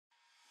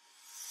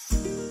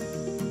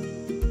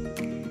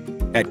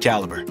At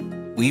Caliber,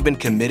 we've been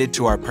committed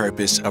to our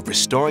purpose of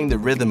restoring the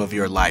rhythm of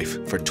your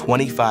life for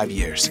 25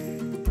 years.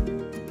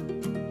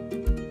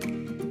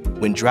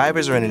 When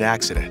drivers are in an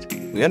accident,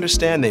 we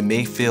understand they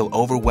may feel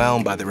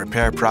overwhelmed by the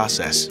repair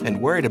process and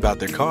worried about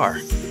their car.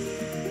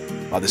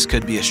 While this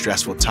could be a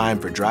stressful time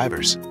for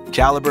drivers,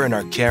 Caliber and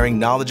our caring,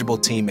 knowledgeable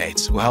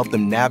teammates will help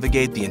them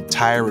navigate the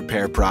entire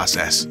repair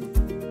process.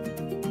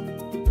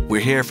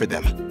 We're here for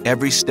them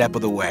every step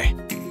of the way.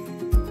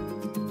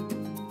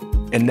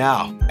 And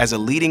now, as a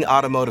leading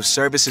automotive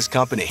services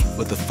company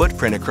with a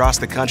footprint across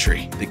the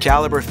country, the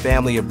Caliber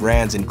family of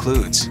brands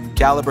includes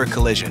Caliber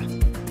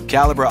Collision,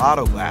 Caliber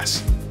Auto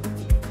Glass,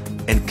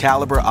 and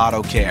Caliber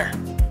Auto Care.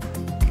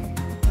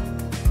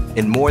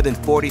 In more than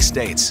 40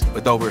 states,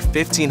 with over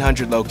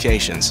 1,500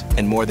 locations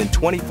and more than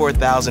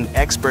 24,000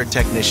 expert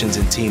technicians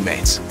and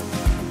teammates,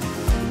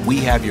 we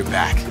have your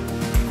back.